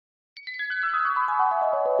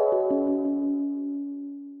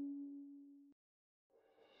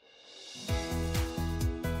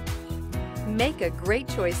Make a great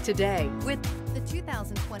choice today with the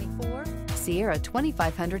 2024 Sierra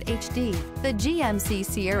 2500 HD. The GMC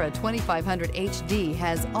Sierra 2500 HD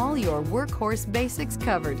has all your workhorse basics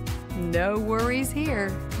covered. No worries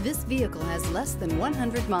here. This vehicle has less than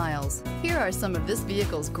 100 miles. Here are some of this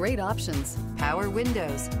vehicle's great options: power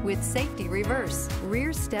windows with safety reverse,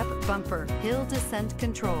 rear step bumper, hill descent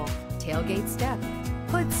control, tailgate step,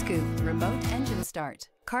 hood scoop, remote engine start,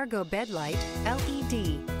 cargo bed light,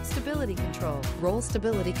 LED, stability control, roll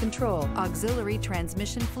stability control, auxiliary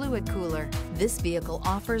transmission fluid cooler. This vehicle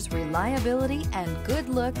offers reliability and good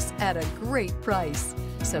looks at a great price.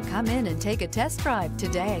 So come in and take a test drive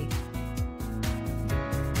today.